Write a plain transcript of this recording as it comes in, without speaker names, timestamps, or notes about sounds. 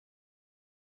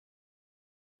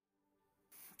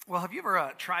Well, have you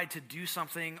ever tried to do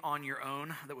something on your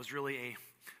own that was really a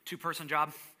two-person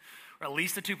job? Or at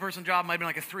least a two-person job, might have been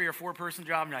like a 3 or 4-person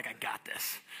job, and you're like, I got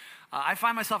this. I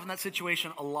find myself in that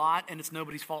situation a lot, and it's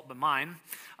nobody's fault but mine.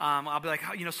 I'll be like,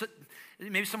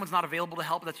 maybe someone's not available to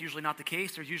help, but that's usually not the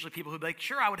case. There's usually people who'd be like,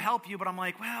 sure, I would help you, but I'm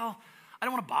like, well, I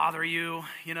don't want to bother you,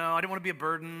 I didn't want to be a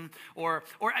burden, or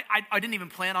I didn't even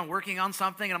plan on working on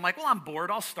something, and I'm like, well, I'm bored,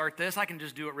 I'll start this, I can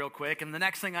just do it real quick, and the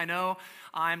next thing I know,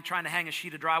 I'm trying to hang a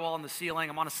sheet of drywall on the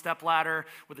ceiling, I'm on a step ladder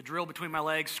with a drill between my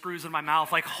legs, screws in my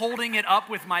mouth, like holding it up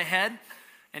with my head.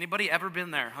 Anybody ever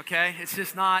been there, okay?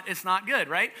 It's not good,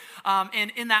 right?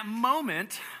 And in that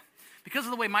moment, because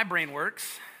of the way my brain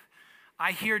works,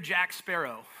 I hear Jack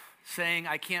Sparrow saying,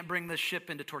 I can't bring this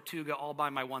ship into Tortuga all by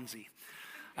my onesie.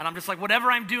 And I'm just like,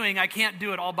 whatever I'm doing, I can't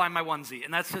do it all by my onesie.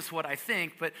 And that's just what I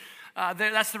think. But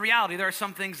that's the reality. There are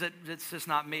some things that it's just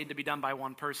not made to be done by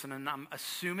one person. And I'm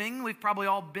assuming we've probably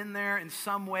all been there in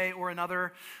some way or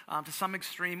another, to some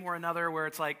extreme or another, where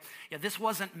it's like, yeah, this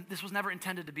was never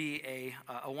intended to be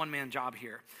a one-man job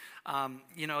here. And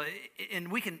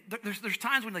there's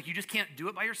times when like you just can't do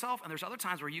it by yourself, and there's other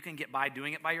times where you can get by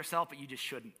doing it by yourself, but you just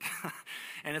shouldn't.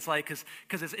 And it's like,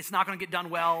 because it's not going to get done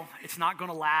well. It's not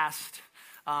going to last.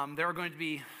 There are going to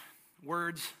be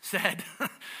words said.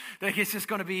 Like it's just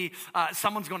going to be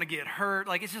someone's going to get hurt.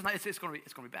 Like it's going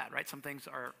to be bad, right? Some things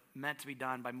are meant to be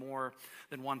done by more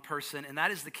than one person, and that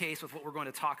is the case with what we're going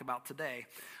to talk about today.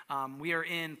 We are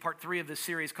in part 3 of this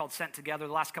series called Sent Together.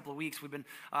 The last couple of weeks, we've been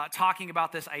talking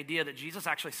about this idea that Jesus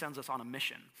actually sends us on a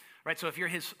mission. Right, so if you're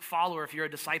his follower, if you're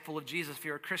a disciple of Jesus, if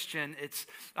you're a Christian,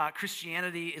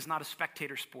 Christianity is not a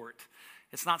spectator sport.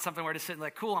 It's not something where to sit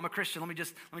like, cool, I'm a Christian. Let me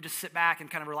just sit back and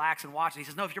kind of relax and watch. And he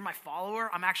says, no, if you're my follower,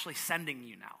 I'm actually sending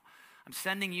you now. I'm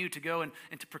sending you to go and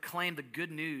to proclaim the good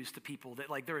news to people that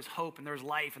like there is hope and there's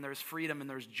life and there's freedom and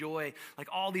there's joy, like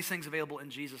all these things available in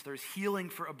Jesus. There's healing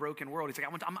for a broken world. He's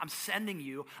like, I'm sending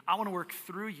you. I want to work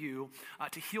through you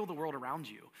to heal the world around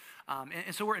you.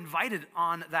 And so we're invited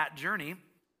on that journey.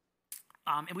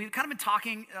 And we've kind of been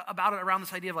talking about it around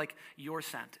this idea of like you're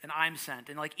sent and I'm sent.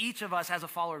 And like each of us as a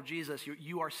follower of Jesus,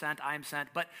 you are sent, I am sent.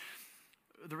 But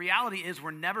the reality is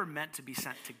we're never meant to be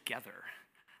sent together.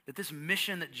 That this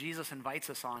mission that Jesus invites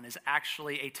us on is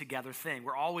actually a together thing.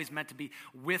 We're always meant to be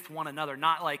with one another,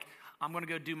 not like I'm going to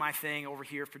go do my thing over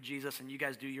here for Jesus and you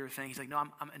guys do your thing. He's like, no,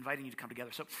 I'm inviting you to come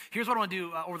together. So here's what I want to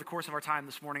do over the course of our time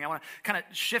this morning. I want to kind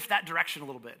of shift that direction a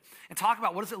little bit and talk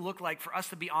about what does it look like for us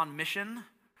to be on mission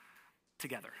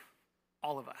together,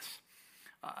 all of us,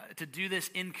 to do this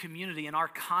in community, in our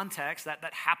context,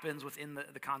 that happens within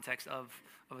the context of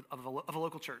a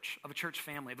local church, of a church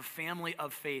family, of a family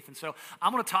of faith. And so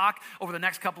I'm going to talk over the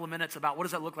next couple of minutes about what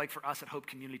does that look like for us at Hope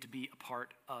Community to be a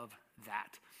part of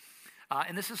that.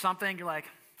 And this is something you're like,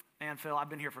 man, Phil, I've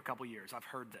been here for a couple years. I've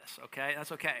heard this, okay?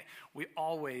 That's okay. We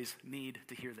always need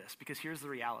to hear this because here's the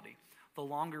reality. The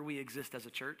longer we exist as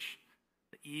a church,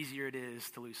 the easier it is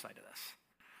to lose sight of this.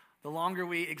 The longer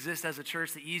we exist as a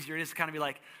church, the easier it is to kind of be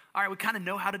like, all right, we kind of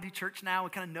know how to do church now. We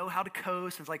kind of know how to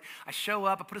coast. And it's like, I show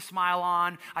up, I put a smile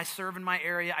on, I serve in my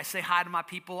area, I say hi to my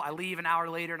people, I leave an hour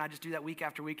later, and I just do that week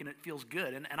after week, and it feels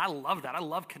good. And I love that. I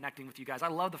love connecting with you guys. I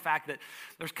love the fact that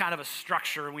there's kind of a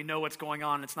structure, and we know what's going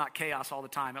on, and it's not chaos all the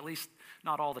time, at least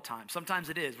not all the time. Sometimes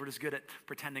it is. We're just good at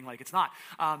pretending like it's not.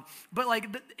 But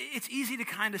like, it's easy to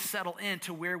kind of settle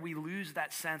into where we lose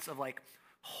that sense of like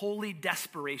holy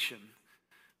desperation,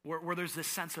 where there's this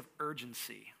sense of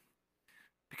urgency.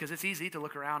 Because it's easy to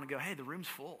look around and go, hey, the room's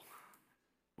full.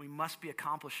 We must be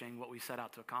accomplishing what we set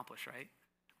out to accomplish, right?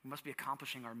 We must be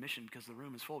accomplishing our mission because the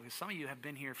room is full. Because some of you have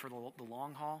been here for the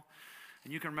long haul,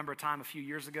 and you can remember a time a few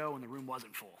years ago when the room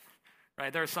wasn't full,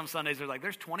 right? There are some Sundays that are like,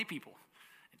 there's 20 people,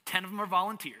 and 10 of them are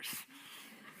volunteers.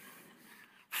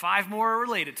 5 more are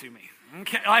related to me.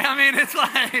 Okay, I mean, it's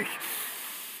like,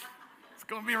 it's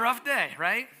going to be a rough day,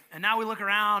 right? And now we look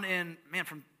around and, man,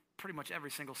 from pretty much every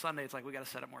single Sunday, it's like, we got to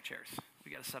set up more chairs. We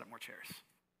got to set up more chairs.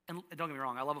 And don't get me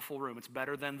wrong, I love a full room. It's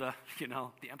better than the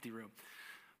empty room.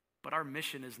 But our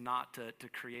mission is not to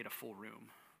create a full room.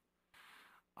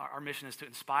 Our mission is to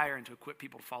inspire and to equip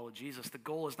people to follow Jesus. The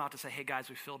goal is not to say, hey, guys,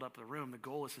 we filled up the room. The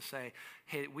goal is to say,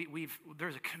 hey,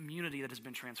 there's a community that has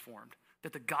been transformed,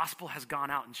 that the gospel has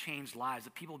gone out and changed lives,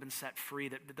 that people have been set free,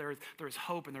 that there is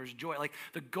hope and there's joy. Like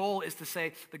the goal is to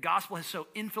say the gospel has so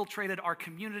infiltrated our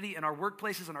community and our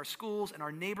workplaces and our schools and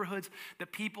our neighborhoods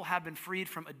that people have been freed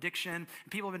from addiction, and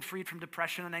people have been freed from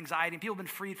depression and anxiety, and people have been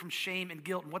freed from shame and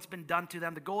guilt and what's been done to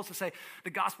them. The goal is to say the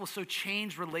gospel has so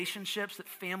changed relationships that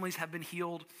families have been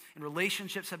healed and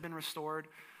relationships have been restored.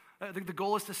 The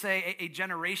goal is to say a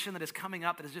generation that is coming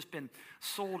up that has just been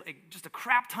sold just a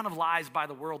crap ton of lies by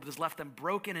the world that has left them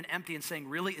broken and empty and saying,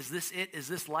 really, is this it? Is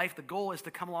this life? The goal is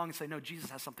to come along and say, no, Jesus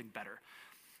has something better.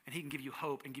 And he can give you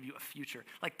hope and give you a future.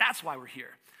 Like, that's why we're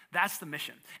here. That's the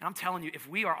mission. And I'm telling you, if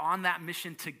we are on that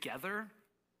mission together,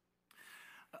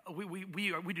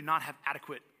 we do not have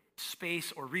adequate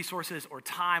space or resources or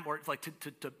time or like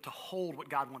to hold what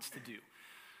God wants to do.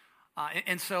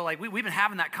 And so like we've been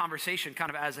having that conversation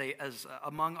kind of as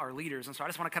among our leaders. And so I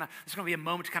just want to it's going to be a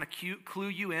moment to kind of clue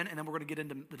you in, and then we're going to get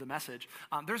into the message.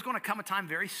 There's going to come a time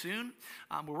very soon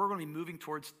where we're going to be moving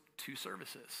towards 2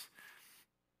 services,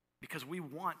 because we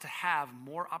want to have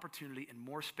more opportunity and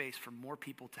more space for more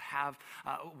people to have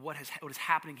what is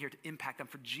happening here to impact them,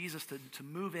 for Jesus to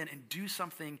move in and do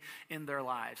something in their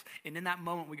lives. And in that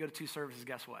moment, we go to 2 services,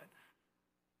 guess what?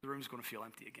 The room's going to feel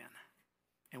empty again.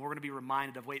 And we're going to be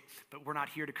reminded of, wait, but we're not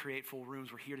here to create full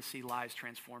rooms. We're here to see lives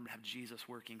transformed and have Jesus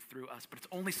working through us. But it's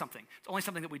only something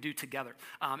that we do together.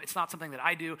 It's not something that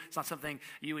I do. It's not something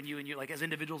you and you, like as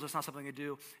individuals, it's not something to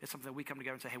do. It's something that we come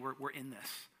together and say, hey, we're in this.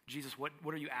 Jesus, what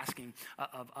are you asking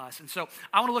of us? And so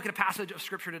I want to look at a passage of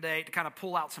scripture today to kind of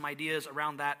pull out some ideas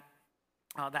around that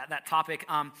topic.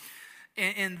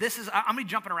 And this is, I'm going to be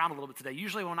jumping around a little bit today.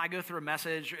 Usually when I go through a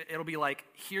message, it'll be like,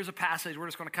 here's a passage. We're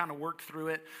just going to kind of work through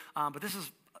it. But this is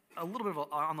a little bit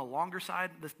on the longer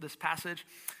side, this passage.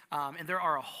 And there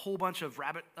are a whole bunch of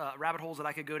rabbit holes that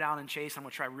I could go down and chase. I'm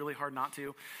going to try really hard not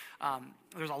to.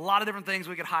 There's a lot of different things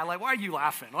we could highlight. Why are you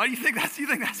laughing? Why do you think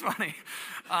that's funny?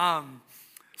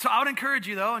 So I would encourage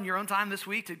you, though, in your own time this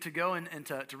week to go and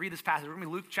to read this passage. We're going to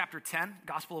be Luke chapter 10,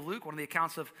 Gospel of Luke, one of the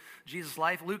accounts of Jesus'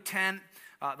 life. Luke 10,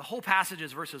 the whole passage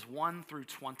is verses 1 through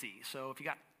 20. So if you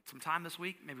got some time this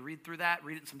week, maybe read through that,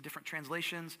 read it in some different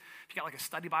translations. If you got like a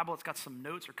study Bible that's got some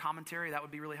notes or commentary, that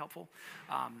would be really helpful.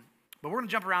 But we're going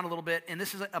to jump around a little bit, and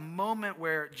this is a moment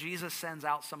where Jesus sends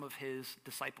out some of his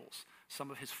disciples,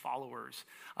 some of his followers,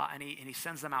 and he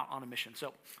sends them out on a mission.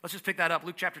 So let's just pick that up.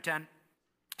 Luke chapter 10,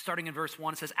 starting in verse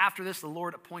 1, it says, after this, the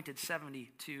Lord appointed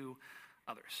 72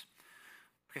 others.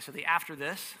 Okay, so the after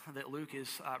this that Luke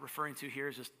is referring to here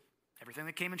is just everything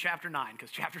that came in chapter 9, because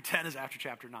chapter 10 is after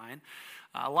chapter 9.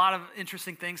 A lot of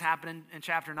interesting things happen in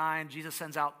chapter 9. Jesus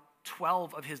sends out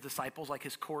 12 of his disciples, like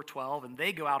his core 12, and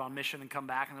they go out on mission and come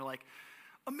back, and they're like,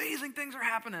 amazing things are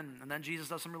happening. And then Jesus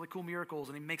does some really cool miracles,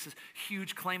 and he makes this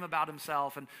huge claim about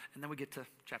himself, and then we get to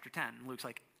chapter 10. And Luke's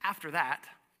like, after that,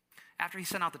 after he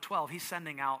sent out the 12, he's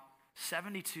sending out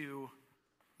 72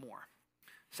 more,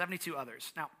 72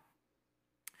 others. Now,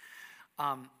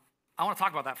 I want to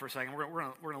talk about that for a second. We're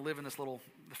going to live in the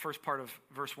first part of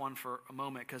verse 1 for a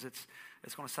moment, because it's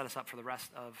going to set us up for the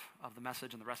rest of the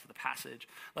message and the rest of the passage.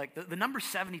 Like the number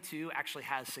 72 actually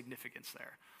has significance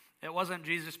there. It wasn't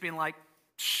Jesus being like,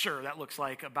 sure, that looks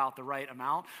like about the right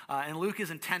amount. And Luke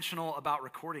is intentional about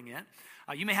recording it.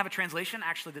 You may have a translation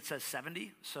actually that says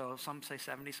 70. So some say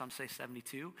 70, some say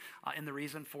 72. And the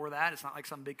reason for that, it's not like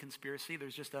some big conspiracy.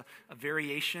 There's just a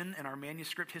variation in our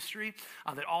manuscript history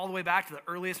that all the way back to the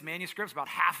earliest manuscripts, about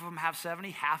half of them have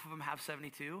 70, half of them have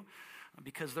 72.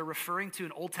 Because they're referring to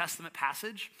an Old Testament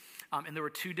passage, and there were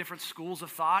 2 different schools of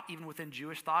thought, even within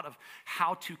Jewish thought, of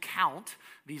how to count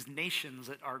these nations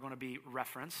that are going to be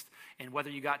referenced, and whether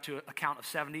you got to a count of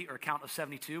 70 or a count of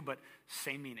 72, but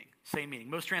same meaning.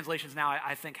 Most translations now,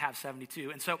 I think, have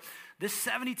 72. And so this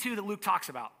 72 that Luke talks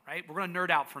about, right, we're going to nerd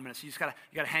out for a minute, so you got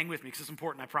to hang with me, because it's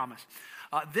important, I promise.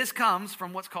 This comes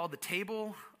from what's called the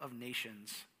Table of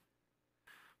Nations.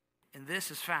 And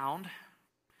this is found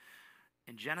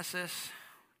in Genesis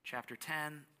chapter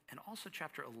 10 and also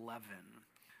chapter 11.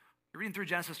 You're reading through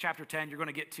Genesis chapter 10, you're going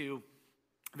to get to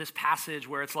this passage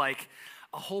where it's like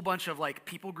a whole bunch of like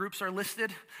people groups are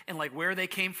listed and like where they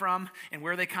came from and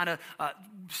where they kind of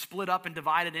split up and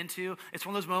divided into. It's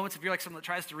one of those moments if you're like someone that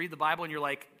tries to read the Bible and you're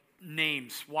like,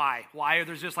 names, why are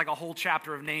there's just like a whole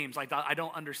chapter of names? Like I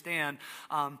don't understand,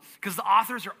 because the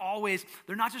authors are always,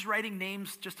 they're not just writing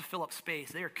names just to fill up space.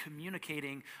 They are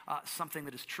communicating something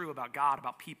that is true about God,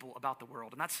 about people, about the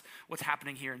world. And that's what's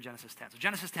happening here in Genesis 10. So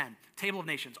Genesis 10, Table of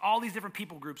Nations, all these different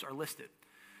people groups are listed.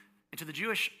 And to the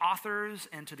Jewish authors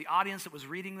and to the audience that was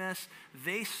reading this,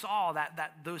 they saw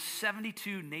that those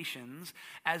 72 nations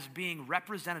as being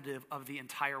representative of the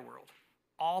entire world.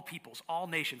 All peoples, all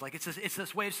nations. Like it's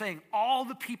this way of saying all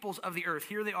the peoples of the earth.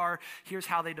 Here they are. Here's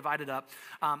how they divided up.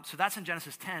 So that's in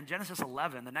Genesis 10. Genesis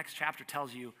 11, the next chapter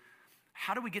tells you,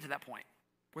 how do we get to that point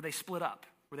where they split up,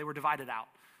 where they were divided out?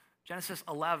 Genesis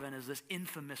 11 is this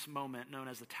infamous moment known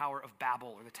as the Tower of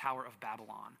Babel or the Tower of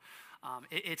Babylon.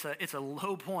 It's a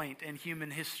low point in human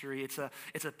history. It's a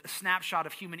snapshot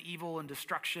of human evil and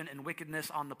destruction and wickedness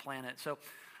on the planet. So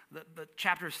The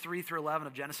chapters 3 through 11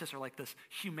 of Genesis are like this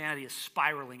humanity is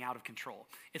spiraling out of control.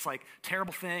 It's like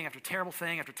terrible thing after terrible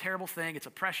thing after terrible thing. It's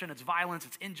oppression, it's violence,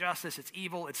 it's injustice, it's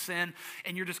evil, it's sin.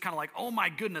 And you're just kind of like, oh my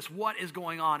goodness, what is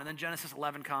going on? And then Genesis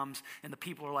 11 comes and the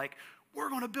people are like, we're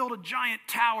going to build a giant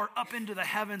tower up into the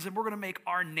heavens and we're going to make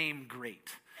our name great.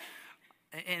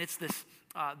 And it's this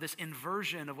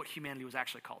inversion of what humanity was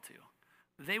actually called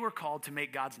to. They were called to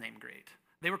make God's name great.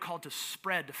 They were called to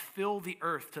spread, to fill the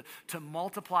earth, to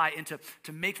multiply, and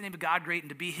to make the name of God great and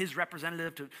to be his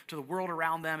representative to the world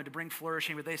around them and to bring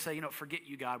flourishing. But they say, forget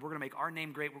you, God. We're going to make our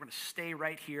name great. We're going to stay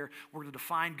right here. We're going to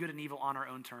define good and evil on our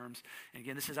own terms. And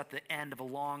again, this is at the end of a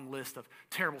long list of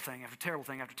terrible thing after terrible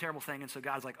thing after terrible thing. And so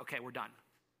God's like, okay, we're done.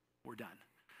 We're done.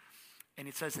 And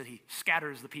it says that he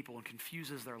scatters the people and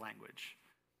confuses their language.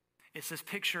 It's this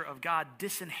picture of God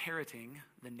disinheriting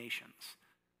the nations,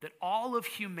 that all of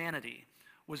humanity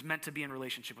was meant to be in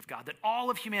relationship with God, that all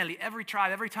of humanity, every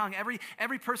tribe, every tongue,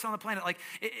 every person on the planet, like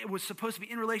it was supposed to be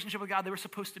in relationship with God. They were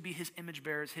supposed to be his image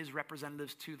bearers, his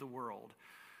representatives to the world.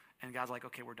 And God's like,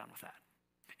 okay, we're done with that.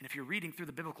 And if you're reading through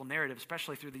the biblical narrative,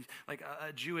 especially through these like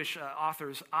a Jewish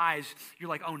author's eyes, you're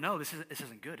like, oh no, this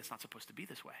isn't good. It's not supposed to be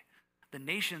this way. The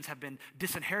nations have been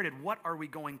disinherited. What are we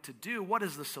going to do? What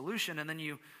is the solution? And then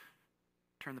you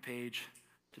turn the page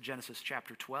to Genesis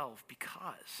chapter 12,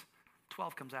 because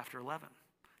 12 comes after 11.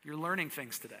 You're learning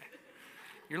things today.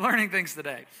 You're learning things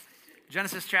today.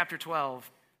 Genesis chapter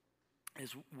 12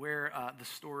 is where the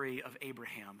story of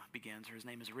Abraham begins, or his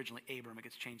name is originally Abram. It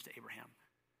gets changed to Abraham.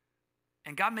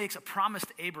 And God makes a promise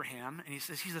to Abraham, and he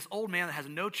says he's this old man that has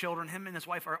no children. Him and his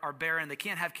wife are barren. They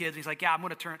can't have kids. And he's like, yeah, you're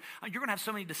going to have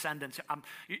so many descendants.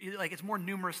 Like it's more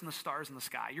numerous than the stars in the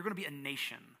sky. You're going to be a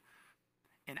nation.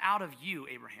 And out of you,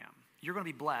 Abraham, you're going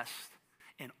to be blessed,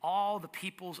 and all the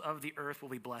peoples of the earth will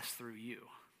be blessed through you.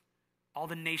 All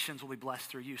the nations will be blessed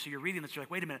through you. So you're reading this, you're like,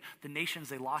 wait a minute, the nations,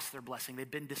 they lost their blessing. They've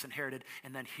been disinherited.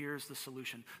 And then here's the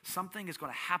solution. Something is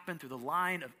going to happen through the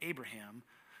line of Abraham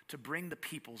to bring the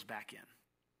peoples back in.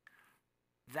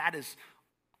 That is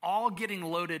all getting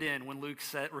loaded in when Luke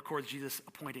records Jesus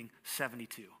appointing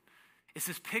 72. It's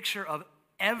this picture of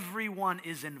everyone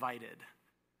is invited.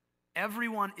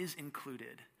 Everyone is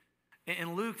included.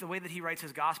 In Luke, the way that he writes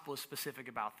his gospel is specific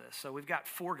about this. So we've got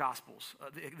 4 gospels,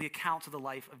 the accounts of the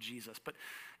life of Jesus. But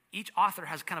each author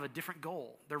has kind of a different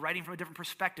goal. They're writing from a different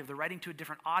perspective. They're writing to a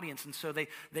different audience. And so they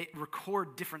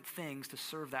record different things to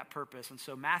serve that purpose. And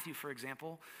so Matthew, for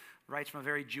example, writes from a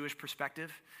very Jewish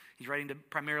perspective. He's writing to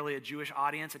primarily a Jewish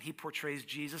audience, and he portrays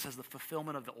Jesus as the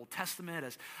fulfillment of the Old Testament,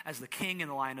 as the king in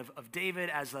the line of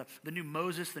David, as the new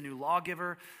Moses, the new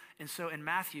lawgiver. And so in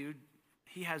Matthew,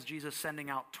 he has Jesus sending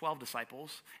out 12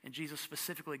 disciples, and Jesus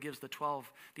specifically gives the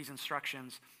 12 these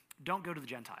instructions. Don't go to the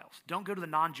Gentiles. Don't go to the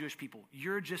non-Jewish people.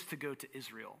 You're just to go to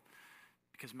Israel,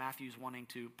 because Matthew's wanting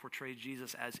to portray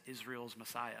Jesus as Israel's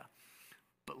Messiah.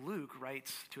 But Luke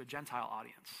writes to a Gentile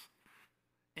audience.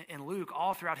 And Luke,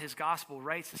 all throughout his gospel,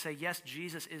 writes to say, yes,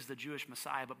 Jesus is the Jewish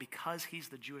Messiah, but because he's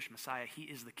the Jewish Messiah, he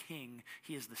is the king,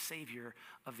 he is the savior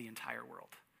of the entire world,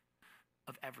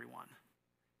 of everyone.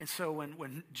 And so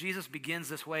when Jesus begins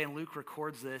this way and Luke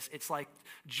records this, it's like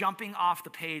jumping off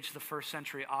the page to the first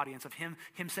century audience of him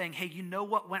saying, hey, you know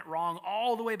what went wrong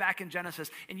all the way back in Genesis?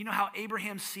 And you know how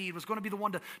Abraham's seed was going to be the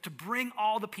one to bring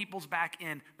all the peoples back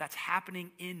in? That's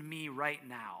happening in me right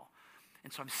now.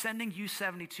 And so I'm sending you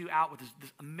 72 out with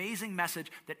this amazing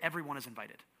message that everyone is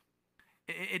invited.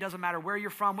 It doesn't matter where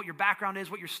you're from, what your background is,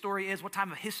 what your story is, what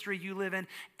time of history you live in.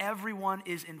 Everyone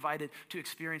is invited to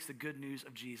experience the good news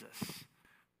of Jesus.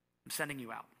 I'm sending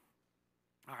you out.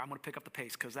 All right, I'm going to pick up the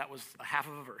pace because that was a half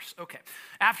of a verse. Okay.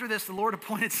 After this, the Lord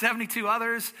appointed 72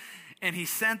 others, and he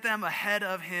sent them ahead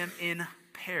of him in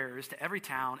pairs to every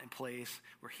town and place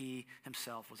where he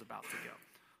himself was about to go.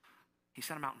 He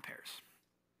sent them out in pairs.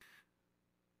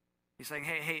 He's saying,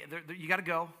 hey, you got to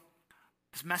go.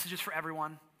 This message is for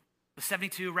everyone. The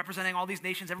 72 representing all these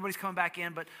nations, everybody's coming back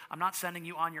in, but I'm not sending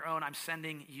you on your own. I'm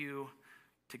sending you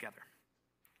together.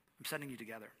 I'm sending you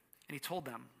together. And he told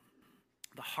them,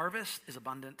 the harvest is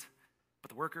abundant, but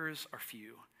the workers are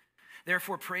few.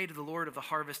 Therefore, pray to the Lord of the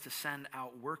harvest to send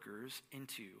out workers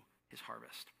into his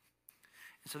harvest.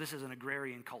 And so this is an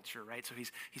agrarian culture, right? So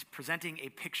he's presenting a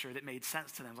picture that made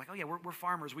sense to them. It's like, oh yeah, we're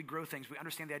farmers. We grow things. We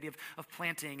understand the idea of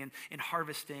planting and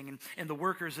harvesting and the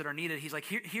workers that are needed. He's like,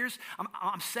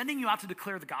 I'm sending you out to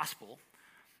declare the gospel,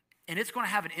 and it's going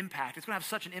to have an impact. It's going to have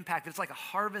such an impact that it's like a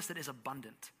harvest that is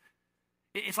abundant.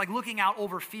 It's like looking out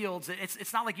over fields.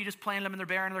 It's not like you just plant them and they're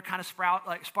barren and they're kind of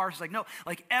sparse. It's like, no,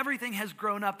 like everything has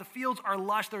grown up. The fields are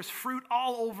lush. There's fruit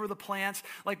all over the plants.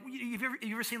 Like, you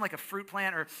ever seen like a fruit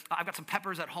plant? Or I've got some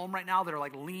peppers at home right now that are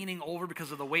like leaning over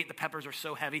because of the weight. The peppers are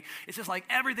so heavy. It's just like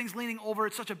everything's leaning over.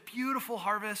 It's such a beautiful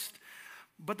harvest.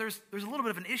 But there's a little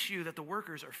bit of an issue that the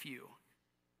workers are few.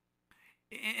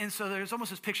 And so there's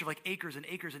almost this picture of like acres and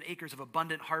acres and acres of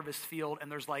abundant harvest field,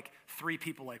 and there's like 3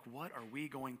 people like, what are we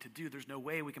going to do? There's no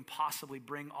way we can possibly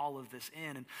bring all of this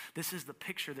in. And this is the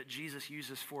picture that Jesus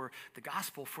uses for the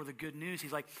gospel, for the good news.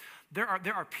 He's like, there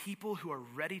are people who are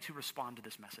ready to respond to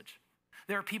this message.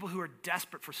 There are people who are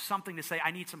desperate for something to say.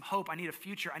 I need some hope. I need a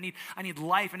future. I need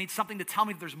life. I need something to tell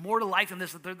me that there's more to life than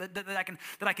this, that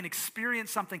I can experience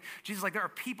something. Jesus is like, there are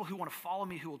people who want to follow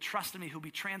me, who will trust in me, who will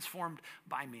be transformed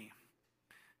by me.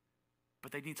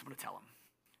 But they need someone to tell them.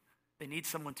 They need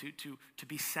someone to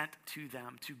be sent to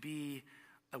them, to be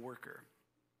a worker.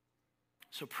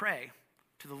 So pray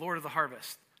to the Lord of the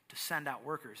harvest to send out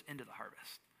workers into the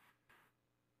harvest.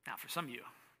 Now, for some of you,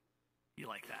 you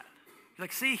like that. You're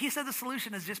like, see, he said the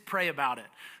solution is just pray about it.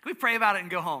 Can we pray about it and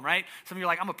go home, right? Some of you are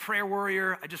like, I'm a prayer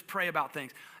warrior. I just pray about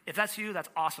things. If that's you, that's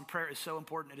awesome. Prayer is so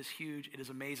important. It is huge. It is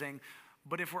amazing.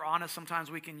 But if we're honest, sometimes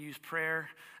we can use prayer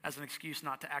as an excuse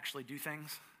not to actually do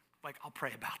things. Like, I'll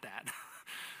pray about that.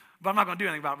 But I'm not going to do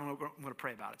anything about it. I'm going to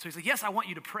pray about it. So he's like, yes, I want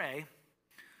you to pray,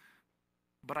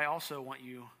 but I also want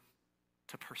you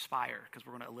to perspire, because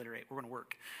we're going to alliterate. We're going to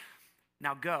work.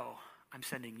 Now go, I'm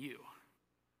sending you.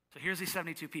 So here's these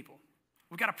 72 people.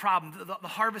 We've got a problem. The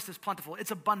harvest is plentiful.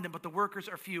 It's abundant, but the workers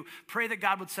are few. Pray that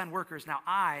God would send workers. Now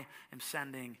I am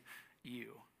sending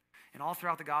you. And all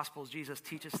throughout the Gospels, Jesus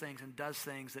teaches things and does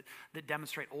things that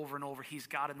demonstrate over and over, he's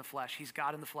God in the flesh, he's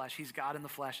God in the flesh, he's God in the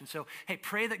flesh. And so, hey,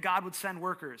 pray that God would send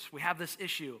workers. We have this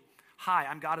issue. Hi,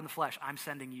 I'm God in the flesh. I'm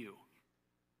sending you.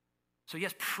 So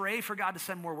yes, pray for God to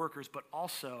send more workers, but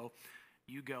also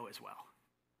you go as well.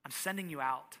 I'm sending you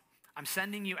out. I'm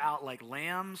sending you out like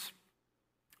lambs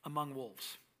among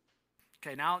wolves.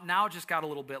 Okay, now it just got a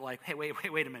little bit like, hey, wait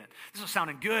a minute. This was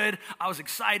sounding good. I was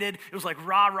excited. It was like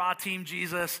rah, Team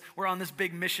Jesus. We're on this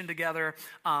big mission together.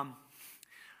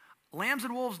 Lambs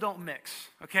and wolves don't mix,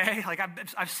 okay? Like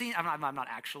I've seen, I've not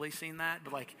actually seen that,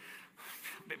 but like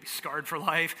maybe scarred for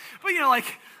life. But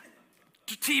like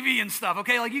TV and stuff,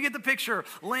 okay? Like you get the picture.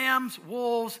 Lambs,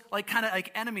 wolves, like kind of like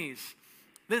enemies.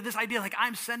 This idea like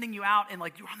I'm sending you out and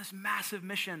like you're on this massive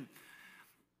mission,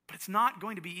 but it's not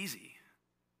going to be easy.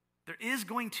 There is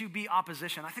going to be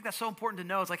opposition. I think that's so important to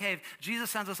know. It's like, hey, if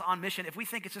Jesus sends us on mission, if we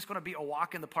think it's just going to be a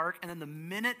walk in the park, and then the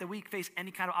minute that we face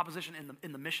any kind of opposition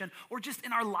in the mission, or just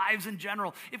in our lives in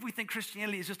general, if we think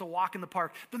Christianity is just a walk in the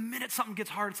park, the minute something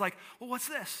gets hard, it's like, well, what's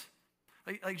this?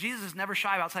 Like Jesus is never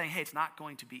shy about saying, hey, it's not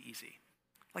going to be easy.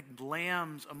 Like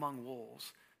lambs among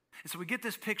wolves. And so we get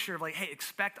this picture of like, hey,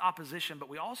 expect opposition, but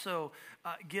we also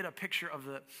get a picture of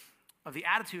the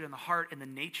attitude and the heart and the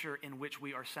nature in which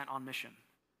we are sent on mission.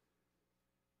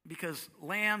 Because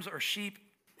lambs or sheep,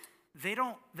 they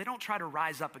don't try to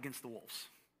rise up against the wolves.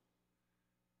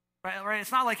 Right?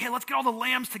 It's not like, hey, let's get all the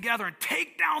lambs together and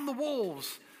take down the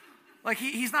wolves. Like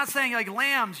he's not saying like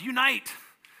lambs, unite.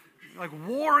 Like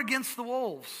war against the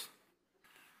wolves.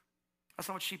 That's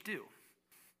not what sheep do. You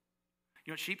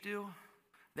know what sheep do?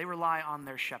 They rely on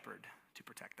their shepherd to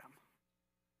protect them.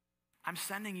 I'm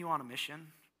sending you on a mission.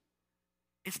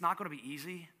 It's not going to be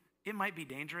easy. It might be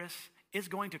dangerous. It's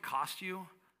going to cost you.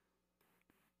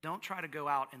 Don't try to go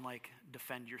out and like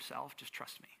defend yourself. Just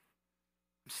trust me.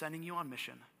 I'm sending you on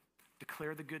mission.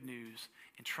 Declare the good news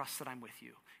and trust that I'm with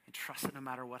you. And trust that no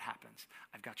matter what happens,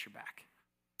 I've got your back.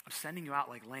 I'm sending you out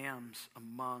like lambs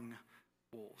among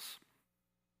wolves.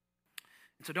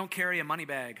 And so don't carry a money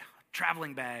bag,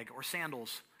 traveling bag, or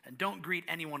sandals. And don't greet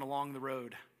anyone along the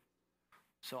road.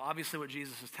 So obviously what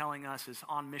Jesus is telling us is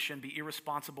on mission, be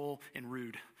irresponsible and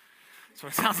rude. So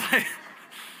it sounds like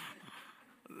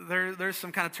there's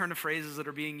some kind of turn of phrases that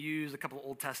are being used, a couple of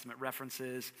Old Testament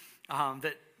references,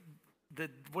 that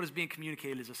what is being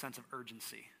communicated is a sense of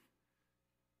urgency.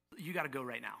 You got to go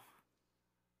right now.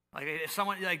 Like if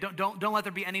someone like don't let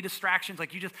there be any distractions.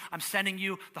 Like I'm sending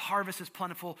you. The harvest is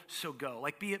plentiful, so go.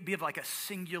 Like be of like a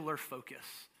singular focus.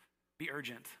 Be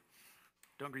urgent.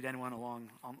 Don't greet anyone along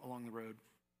the road.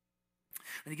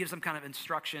 And he gives them kind of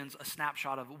instructions, a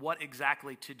snapshot of what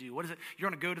exactly to do. What is it? You're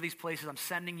going to go to these places. I'm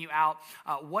sending you out.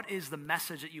 What is the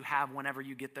message that you have whenever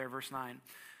you get there? Verse 9.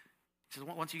 He says,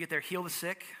 once you get there, heal the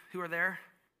sick who are there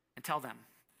and tell them,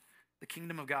 the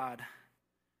kingdom of God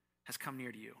has come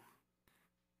near to you.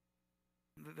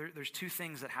 There's 2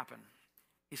 things that happen.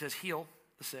 He says, heal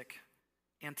the sick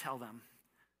and tell them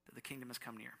that the kingdom has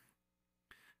come near.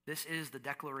 This is the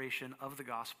declaration of the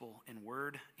gospel in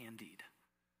word and deed.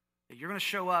 You're going to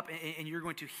show up and you're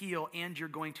going to heal and you're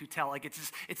going to tell. Like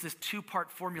it's this two-part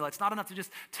formula. It's not enough to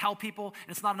just tell people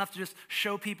and it's not enough to just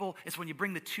show people. It's when you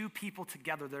bring the two people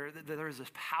together, there is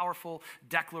this powerful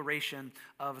declaration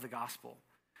of the gospel.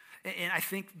 And I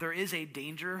think there is a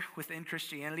danger within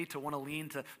Christianity to want to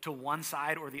lean to one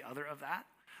side or the other of that.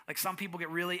 Like some people get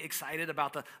really excited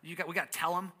about we got to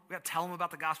tell them. We got to tell them about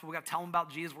the gospel. We got to tell them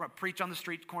about Jesus. We're going to preach on the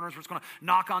street corners. We're just going to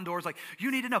knock on doors. Like,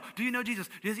 you need to know. Do you know Jesus?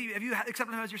 Have you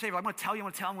accepted him as your Savior? I'm going to tell you.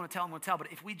 I'm going to tell.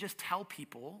 But if we just tell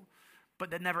people, but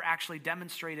then never actually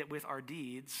demonstrate it with our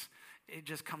deeds, it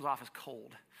just comes off as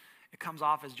cold. It comes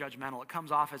off as judgmental. It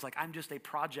comes off as like, I'm just a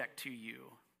project to you.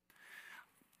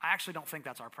 I actually don't think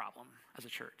that's our problem as a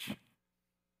church.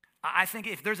 I think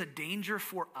if there's a danger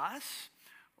for us,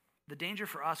 the danger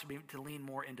for us would be to lean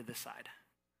more into this side.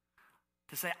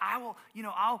 To say, I'm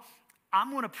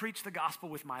going to preach the gospel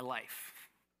with my life,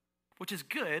 which is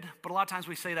good, but a lot of times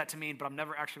we say that to mean, but I'm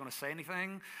never actually going to say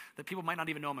anything, that people might not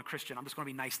even know I'm a Christian. I'm just going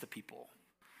to be nice to people.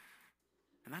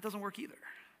 And that doesn't work either.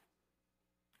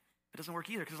 It doesn't work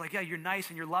either, because like, yeah, you're nice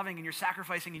and you're loving and you're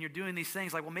sacrificing and you're doing these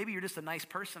things. Like, well, maybe you're just a nice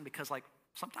person because like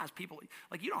sometimes people,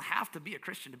 like you don't have to be a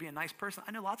Christian to be a nice person.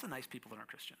 I know lots of nice people that aren't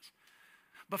Christians.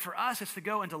 But for us, it's to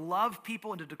go and to love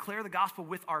people and to declare the gospel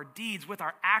with our deeds, with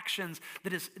our actions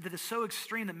that is so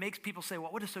extreme that makes people say,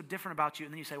 well, what is so different about you?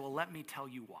 And then you say, well, let me tell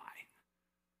you why.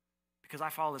 Because I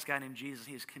follow this guy named Jesus.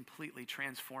 He has completely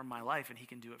transformed my life, and he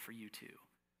can do it for you too.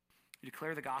 You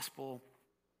declare the gospel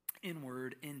in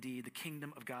word, in deed. The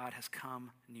kingdom of God has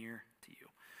come near to you.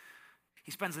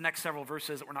 He spends the next several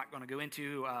verses that we're not going to go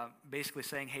into basically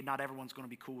saying, hey, not everyone's going to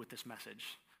be cool with this message.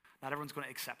 Not everyone's going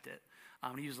to accept it.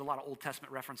 He uses a lot of Old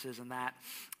Testament references in that.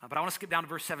 But I want to skip down to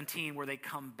verse 17 where they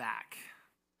come back.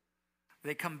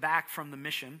 They come back from the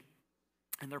mission,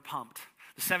 and they're pumped.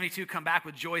 The 72 come back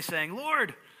with joy saying,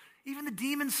 Lord, even the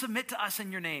demons submit to us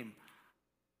in your name.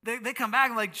 They come back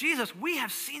and like, Jesus, we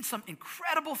have seen some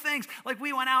incredible things. Like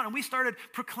we went out and we started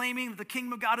proclaiming that the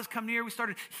kingdom of God has come near. We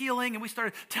started healing and we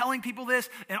started telling people this.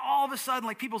 And all of a sudden,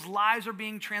 like people's lives are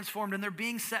being transformed and they're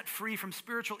being set free from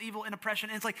spiritual evil and oppression.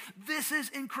 And it's like, this is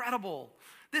incredible.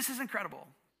 This is incredible.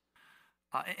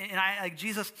 And I like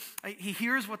Jesus, he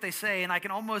hears what they say, and I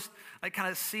can almost like kind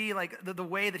of see like the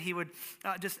way that he would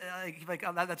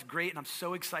that's great, and I'm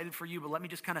so excited for you, but let me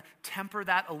just kind of temper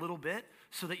that a little bit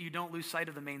so that you don't lose sight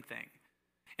of the main thing.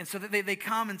 And so that they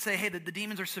come and say, hey, the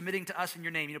demons are submitting to us in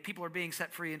your name. You know, people are being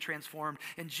set free and transformed.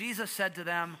 And Jesus said to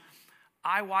them,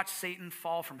 I watched Satan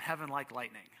fall from heaven like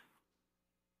lightning.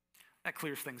 That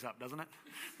clears things up, doesn't it?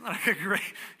 Like, great.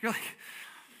 You're like...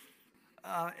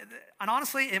 and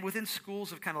honestly, within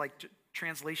schools of kind of like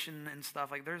translation and stuff,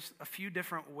 like there's a few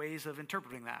different ways of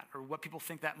interpreting that or what people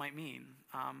think that might mean.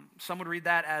 Some would read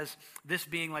that as this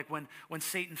being like when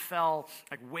Satan fell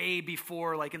like way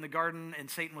before like in the garden and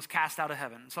Satan was cast out of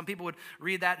heaven. Some people would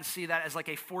read that and see that as like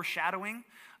a foreshadowing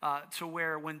to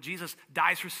where when Jesus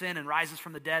dies for sin and rises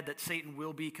from the dead that Satan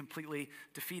will be completely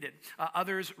defeated.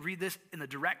 Others read this in the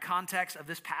direct context of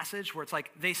this passage where it's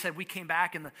like they said we came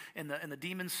back and the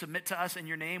demons submit to us in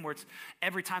your name, where it's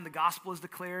every time the gospel is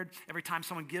declared, every time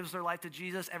someone gives their life to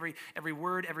Jesus, every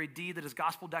word, every deed that is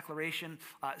gospel declaration,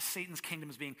 Satan's kingdom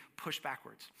is being pushed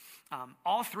backwards.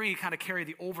 All three kind of carry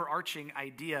the overarching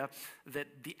idea that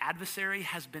the adversary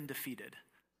has been defeated.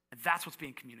 And that's what's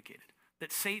being communicated.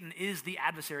 That Satan is the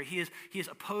adversary. He is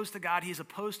opposed to God. He is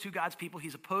opposed to God's people.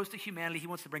 He's opposed to humanity. He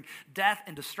wants to bring death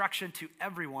and destruction to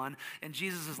everyone. And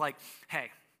Jesus is like, hey,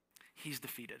 he's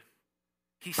defeated.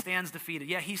 He stands defeated.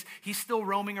 Yeah, he's still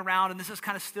roaming around, and this is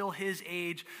kind of still his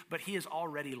age, but he is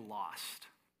already lost.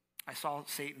 I saw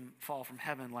Satan fall from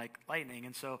heaven like lightning,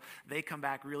 and so they come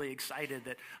back really excited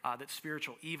that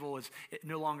spiritual evil it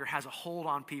no longer has a hold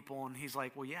on people, and he's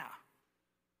like, well, yeah,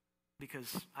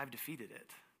 because I've defeated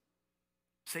it.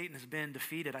 Satan has been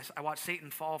defeated. I watched Satan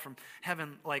fall from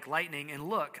heaven like lightning. And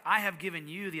look, I have given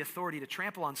you the authority to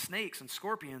trample on snakes and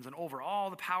scorpions and over all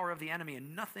the power of the enemy,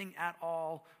 and nothing at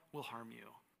all will harm you.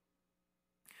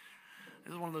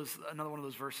 This is another one of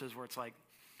those verses where it's like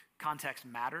context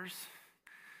matters.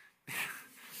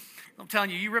 I'm telling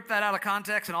you, you rip that out of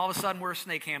context, and all of a sudden we're a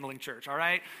snake handling church, all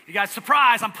right? You guys,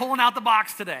 surprise, I'm pulling out the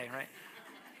box today, right?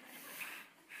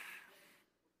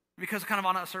 Because kind of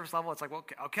on a surface level, it's like, well,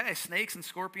 okay, snakes and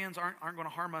scorpions aren't going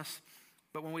to harm us.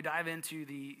 But when we dive into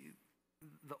the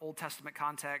Old Testament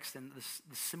context and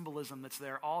the symbolism that's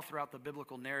there all throughout the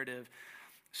biblical narrative,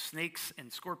 snakes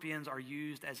and scorpions are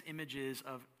used as images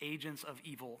of agents of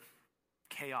evil,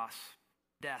 chaos,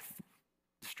 death,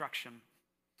 destruction.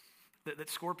 that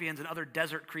scorpions and other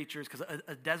desert creatures, because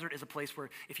a desert is a place where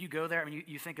if you go there, I mean,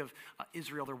 you think of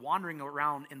Israel, they're wandering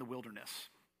around in the wilderness.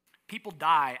 People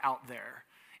die out there.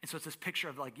 And so it's this picture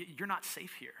of like, you're not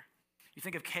safe here. You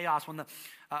think of chaos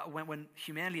when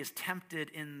humanity is tempted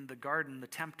in the garden, the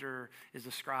tempter is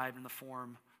described in the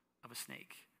form of a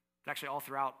snake. But actually all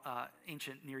throughout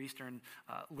ancient Near Eastern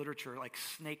literature, like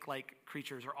snake-like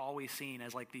creatures are always seen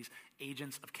as like these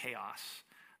agents of chaos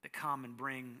that come and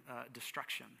bring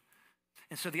destruction.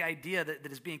 And so the idea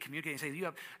that is being communicated, saying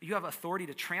you have authority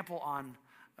to trample on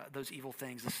those evil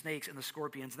things, the snakes and the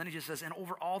scorpions. And then he just says, and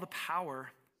over all the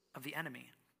power of the enemy.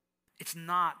 It's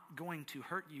not going to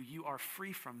hurt you. You are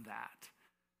free from that.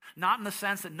 Not in the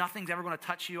sense that nothing's ever going to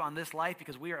touch you on this life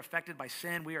because we are affected by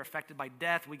sin, we are affected by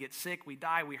death, we get sick, we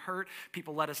die, we hurt,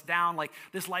 people let us down. Like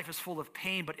this life is full of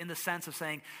pain, but in the sense of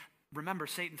saying, remember,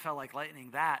 Satan fell like lightning.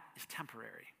 That is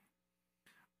temporary.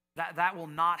 That will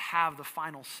not have the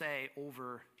final say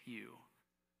over you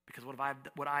because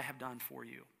what I have done for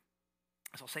you.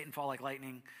 I saw Satan fall like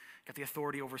lightning, got the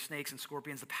authority over snakes and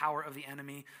scorpions, the power of the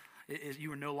enemy.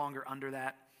 You are no longer under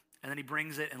that. And then he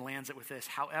brings it and lands it with this.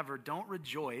 However, don't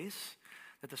rejoice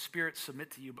that the spirits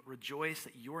submit to you, but rejoice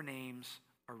that your names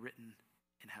are written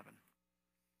in heaven.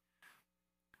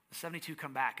 The 72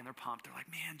 come back and they're pumped. They're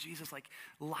like, man, Jesus, like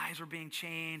lives were being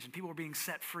changed and people were being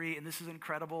set free and this is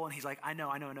incredible. And he's like, I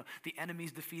know. The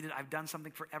enemy's defeated. I've done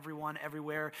something for everyone,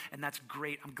 everywhere, and that's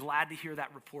great. I'm glad to hear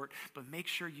that report, but make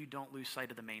sure you don't lose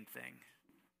sight of the main thing.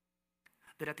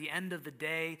 That at the end of the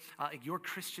day, your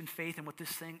Christian faith and what this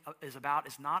thing is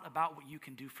not about what you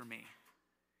can do for me.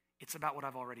 It's about what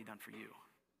I've already done for you.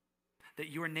 That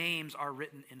your names are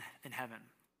written in heaven.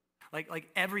 Like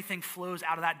everything flows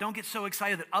out of that. Don't get so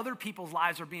excited that other people's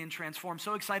lives are being transformed.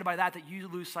 So excited by that you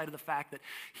lose sight of the fact that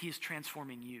he is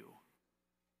transforming you.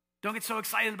 Don't get so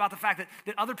excited about the fact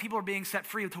that other people are being set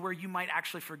free to where you might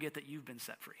actually forget that you've been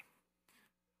set free.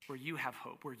 Where you have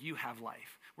hope, where you have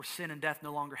life, where sin and death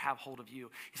no longer have hold of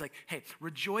you. He's like, hey,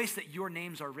 rejoice that your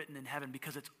names are written in heaven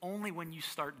because it's only when you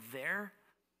start there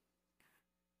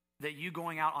that you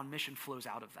going out on mission flows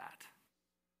out of that.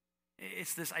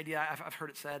 It's this idea, I've heard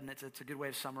it said, and it's a good way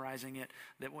of summarizing it,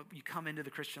 that when you come into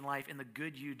the Christian life, in the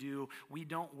good you do, we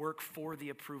don't work for the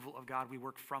approval of God, we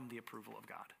work from the approval of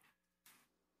God.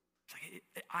 It's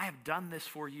like, I have done this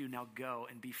for you, now go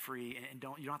and be free, and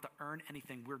you don't have to earn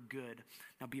anything, we're good.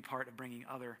 Now be part of bringing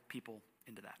other people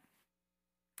into that.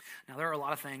 Now there are a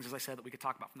lot of things, as I said, that we could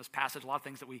talk about from this passage, a lot of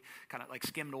things that we kind of like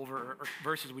skimmed over or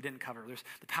verses we didn't cover. There's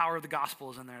the power of the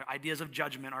gospel is in there. Ideas of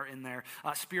judgment are in there.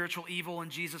 Spiritual evil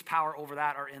and Jesus' power over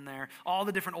that are in there. All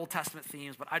the different Old Testament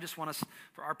themes, but I just want us,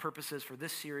 for our purposes, for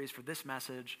this series, for this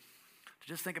message, to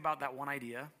just think about that one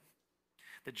idea,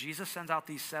 that Jesus sends out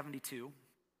these 72,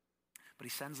 but he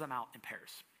sends them out in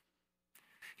pairs.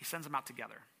 He sends them out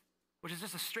together, which is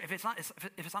just if it's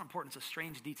not important, it's a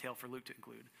strange detail for Luke to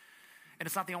include. And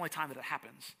it's not the only time that it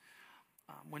happens.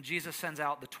 When Jesus sends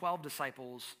out the 12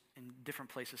 disciples in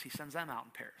different places, he sends them out in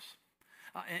pairs.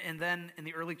 And then in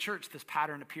the early church, this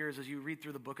pattern appears as you read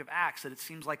through the book of Acts, that it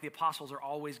seems like the apostles are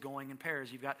always going in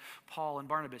pairs. You've got Paul and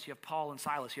Barnabas, you have Paul and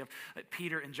Silas, you have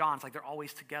Peter and John. It's like they're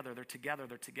always together, they're together,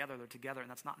 and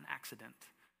that's not an accident.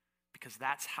 Because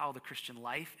that's how the Christian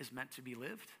life is meant to be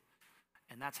lived,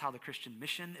 and that's how the Christian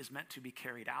mission is meant to be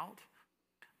carried out.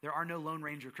 There are no Lone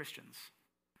Ranger Christians.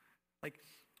 Like,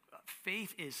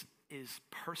 faith is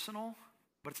personal,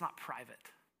 but it's not private.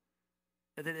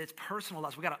 That it's personal to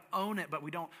us. We got to own it, but we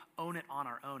don't own it on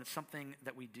our own. It's something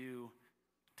that we do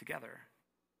together.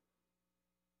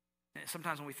 And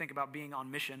sometimes when we think about being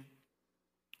on mission,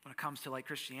 when it comes to like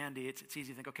Christianity, it's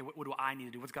easy to think, okay, what do I need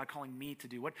to do? What's God calling me to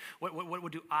do? What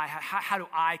do I? How do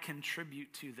I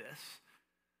contribute to this?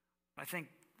 I think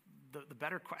the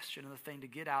better question and the thing to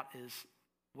get out is,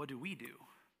 what do we do?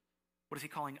 What is he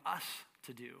calling us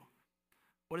to do?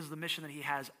 What is the mission that he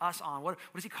has us on? What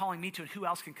is he calling me to, and who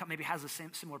else can come, maybe has the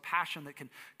same similar passion that can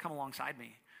come alongside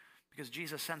me? Because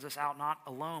Jesus sends us out not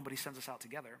alone, but he sends us out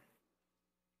together.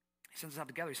 He sends us out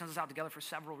together. He sends us out together for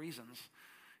several reasons.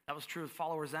 That was true of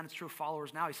followers then, it's true of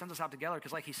followers now. He sends us out together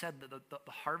because like he said,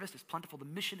 the harvest is plentiful. The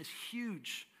mission is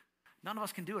huge. None of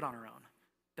us can do it on our own.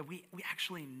 That we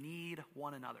actually need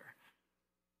one another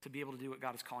to be able to do what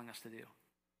God is calling us to do.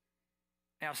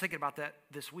 And I was thinking about that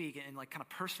this week and like kind of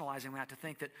personalizing that to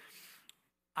think that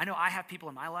I know I have people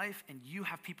in my life and you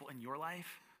have people in your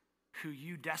life who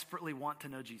you desperately want to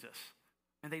know Jesus.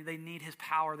 And they need his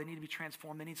power. They need to be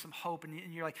transformed. They need some hope. And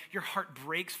you're like, your heart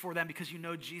breaks for them because you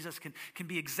know Jesus can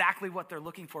be exactly what they're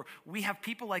looking for. We have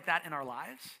people like that in our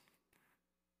lives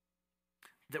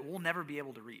that we'll never be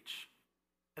able to reach.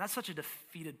 And that's such a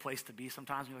defeated place to be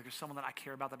sometimes. You're like, there's someone that I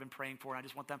care about that I've been praying for, and I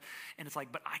just want them. And it's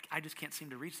like, but I just can't seem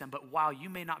to reach them. But while you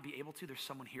may not be able to, there's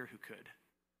someone here who could.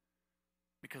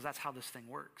 Because that's how this thing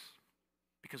works.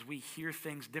 Because we hear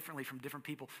things differently from different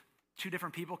people. Two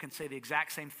different people can say the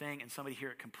exact same thing, and somebody hear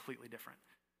it completely different.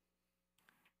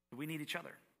 We need each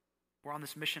other. We're on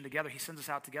this mission together. He sends us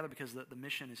out together because the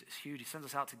mission is huge. He sends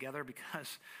us out together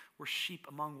because we're sheep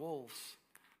among wolves.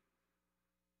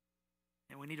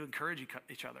 And we need to encourage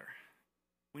each other.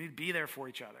 We need to be there for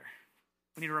each other.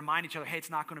 We need to remind each other, hey, it's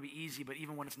not going to be easy, but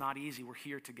even when it's not easy, we're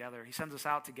here together. He sends us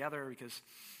out together because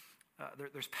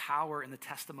there's power in the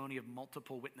testimony of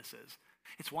multiple witnesses.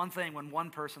 It's one thing when one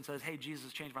person says, hey,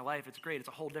 Jesus changed my life. It's great. It's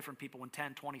a whole different people when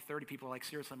 10, 20, 30 people are like,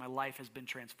 seriously, my life has been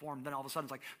transformed. Then all of a sudden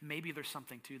it's like, maybe there's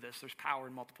something to this. There's power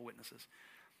in multiple witnesses.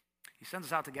 He sends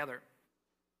us out together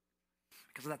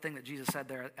because of that thing that Jesus said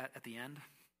there at the end.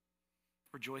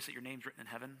 Rejoice that your name's written in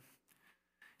heaven.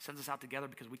 He sends us out together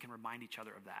because we can remind each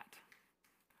other of that.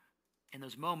 In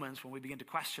those moments when we begin to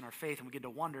question our faith and we begin to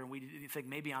wonder and we think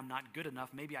maybe I'm not good enough,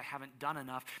 maybe I haven't done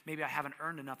enough, maybe I haven't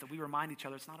earned enough, that we remind each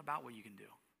other it's not about what you can do.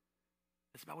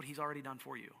 It's about what he's already done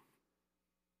for you.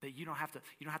 That you don't have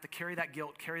to carry that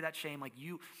guilt, carry that shame. Like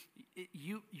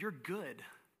you're good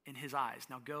in his eyes.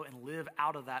 Now go and live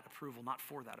out of that approval, not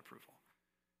for that approval.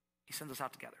 He sends us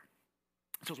out together.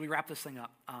 So as we wrap this thing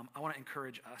up, I want to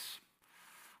encourage us.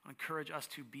 I want to encourage us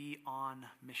to be on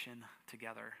mission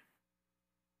together.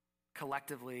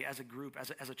 Collectively, as a group,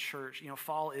 as a church.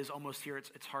 Fall is almost here.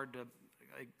 It's hard to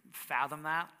fathom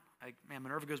that. Man,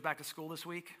 Minerva goes back to school this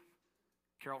week.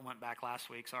 Carrollton went back last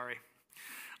week, sorry.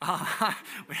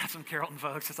 We had some Carrollton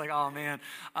folks. It's like, oh, man.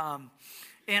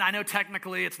 And I know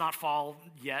technically it's not fall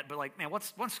yet, but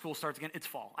once school starts again, it's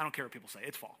fall. I don't care what people say.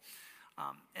 It's fall.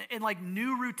 And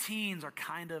new routines are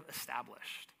kind of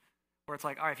established. Where it's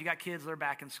like, all right, if you got kids, they're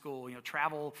back in school,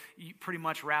 travel pretty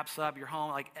much wraps up, you're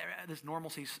home, this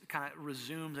normalcy kind of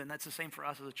resumes, and that's the same for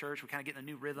us as a church. We kind of get in a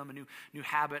new rhythm, a new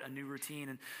habit, a new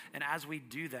routine, and as we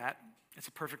do that, it's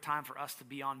a perfect time for us to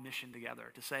be on mission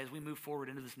together, to say as we move forward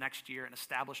into this next year and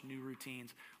establish new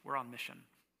routines, we're on mission.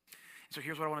 So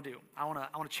here's what I want to do. I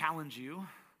want to challenge you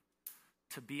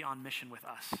to be on mission with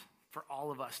us, for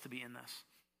all of us to be in this.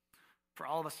 For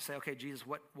all of us to say, okay, Jesus,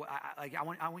 I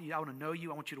want to know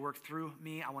you. I want you to work through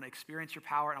me. I want to experience your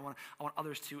power, and I want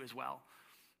others to as well.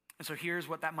 And so here's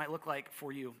what that might look like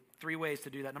for you. 3 ways to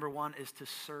do that. Number 1 is to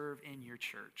serve in your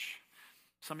church.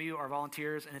 Some of you are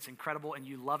volunteers, and it's incredible, and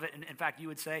you love it. And in fact, you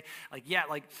would say,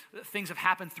 things have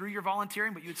happened through your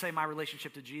volunteering, but you would say my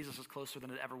relationship to Jesus is closer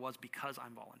than it ever was because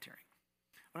I'm volunteering.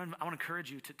 I want to encourage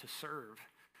you to serve.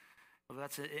 Whether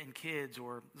that's in kids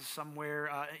or somewhere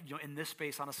in this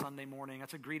space on a Sunday morning,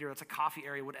 that's a greeter, that's a coffee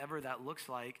area, whatever that looks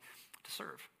like, to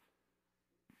serve.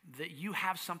 That you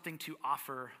have something to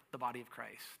offer the body of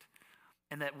Christ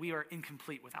and that we are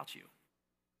incomplete without you.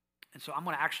 And so I'm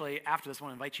going to actually, after this, I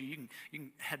want to invite you, you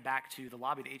can head back to the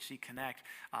lobby to HC Connect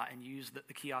and use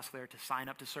the kiosk there to sign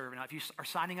up to serve. Now, if you are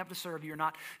signing up to serve, you're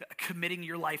not committing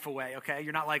your life away, okay?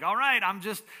 You're not like, all right,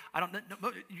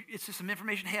 it's just some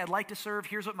information. Hey, I'd like to serve.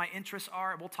 Here's what my interests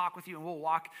are. We'll talk with you and we'll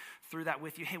walk through that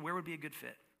with you. Hey, where would be a good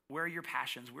fit? Where are your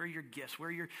passions? Where are your gifts?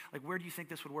 Where do you think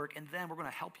this would work? And then we're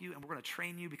going to help you and we're going to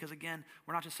train you because, again,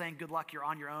 we're not just saying good luck, you're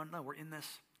on your own. No, we're in this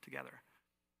together.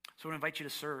 So I want to invite you to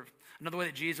serve. Another way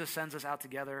that Jesus sends us out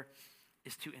together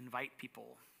is to invite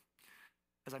people.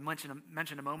 As I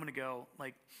mentioned a moment ago,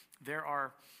 there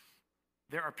are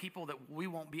people that we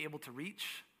won't be able to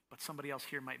reach, but somebody else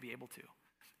here might be able to.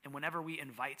 And whenever we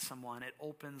invite someone, it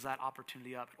opens that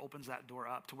opportunity up, it opens that door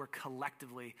up to where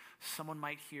collectively someone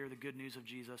might hear the good news of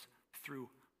Jesus through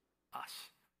us.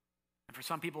 And for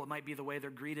some people, it might be the way they're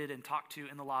greeted and talked to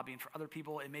in the lobby. And for other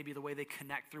people, it may be the way they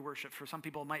connect through worship. For some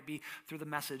people, it might be through the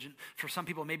message. And for some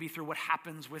people, it may be through what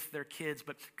happens with their kids.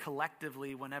 But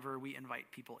collectively, whenever we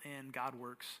invite people in, God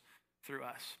works through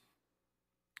us.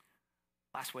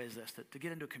 Last way is this, to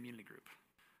get into a community group.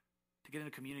 To get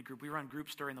into a community group. We run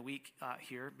groups during the week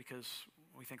here because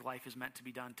we think life is meant to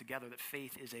be done together, that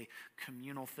faith is a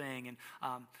communal thing. And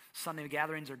Sunday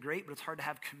gatherings are great, but it's hard to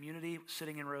have community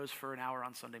sitting in rows for an hour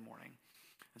on Sunday morning.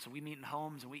 And so we meet in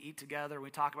homes and we eat together, we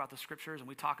talk about the scriptures and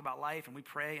we talk about life and we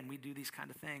pray and we do these kind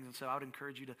of things. And so I would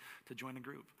encourage you to join a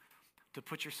group, to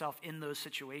put yourself in those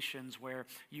situations where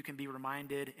you can be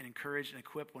reminded and encouraged and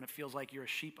equipped when it feels like you're a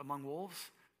sheep among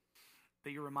wolves,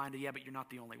 that you're reminded, yeah, but you're not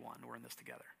the only one. We're in this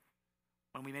together.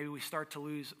 When maybe we start to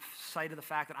lose sight of the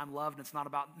fact that I'm loved and it's not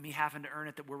about me having to earn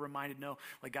it, that we're reminded, no,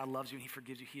 God loves you and he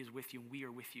forgives you, he is with you, and we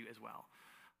are with you as well.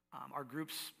 Our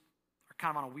groups are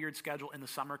kind of on a weird schedule in the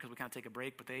summer because we kind of take a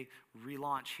break, but they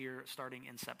relaunch here starting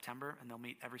in September, and they'll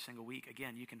meet every single week.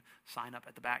 Again, you can sign up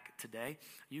at the back today.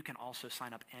 You can also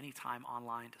sign up anytime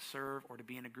online to serve or to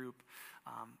be in a group.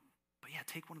 But yeah,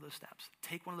 take one of those steps.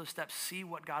 Take one of those steps. See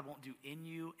what God won't do in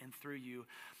you and through you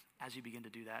as you begin to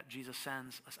do that. Jesus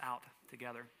sends us out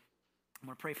together. I'm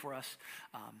going to pray for us,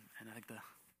 and I think the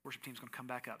worship team's going to come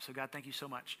back up. So God, thank you so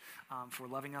much for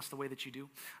loving us the way that you do.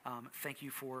 Thank you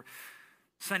for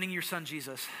sending your son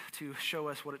Jesus to show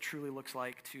us what it truly looks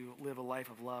like to live a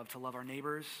life of love, to love our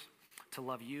neighbors, to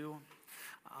love you.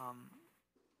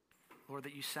 Lord,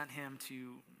 that you sent him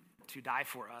to die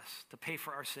for us, to pay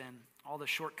for our sin, all the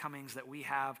shortcomings that we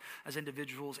have as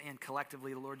individuals and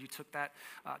collectively. Lord, you took that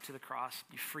to the cross.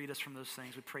 You freed us from those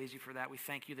things. We praise you for that. We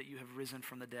thank you that you have risen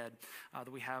from the dead,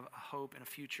 that we have a hope and a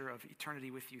future of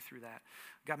eternity with you through that.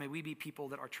 God, may we be people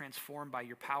that are transformed by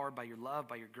your power, by your love,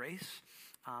 by your grace,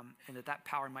 and that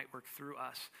power might work through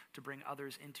us to bring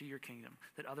others into your kingdom,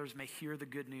 that others may hear the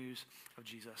good news of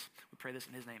Jesus. We pray this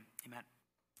in his name. Amen.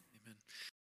 Amen.